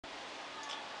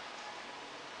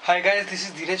Hi guys, this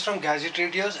is Dheeraj from Gadget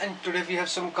Radios, and today we have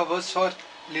some covers for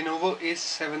Lenovo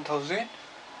A7000.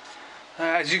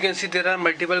 As you can see, there are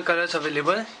multiple colors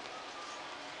available.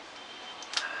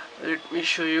 Let me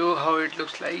show you how it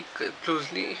looks like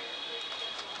closely.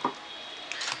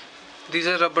 These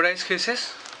are rubberized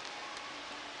cases.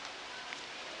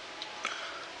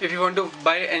 If you want to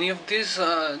buy any of these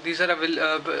are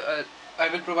available. I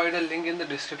will provide a link in the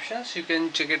description, so you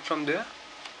can check it from there.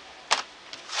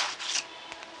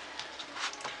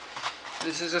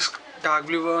 This is a dark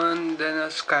blue one, then a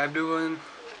sky blue one,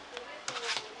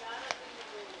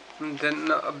 and then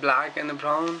a black and a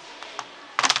brown.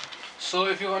 So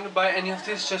if you want to buy any of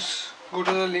these, just go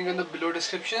to the link in the below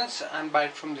descriptions and buy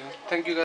it from there. Thank you guys.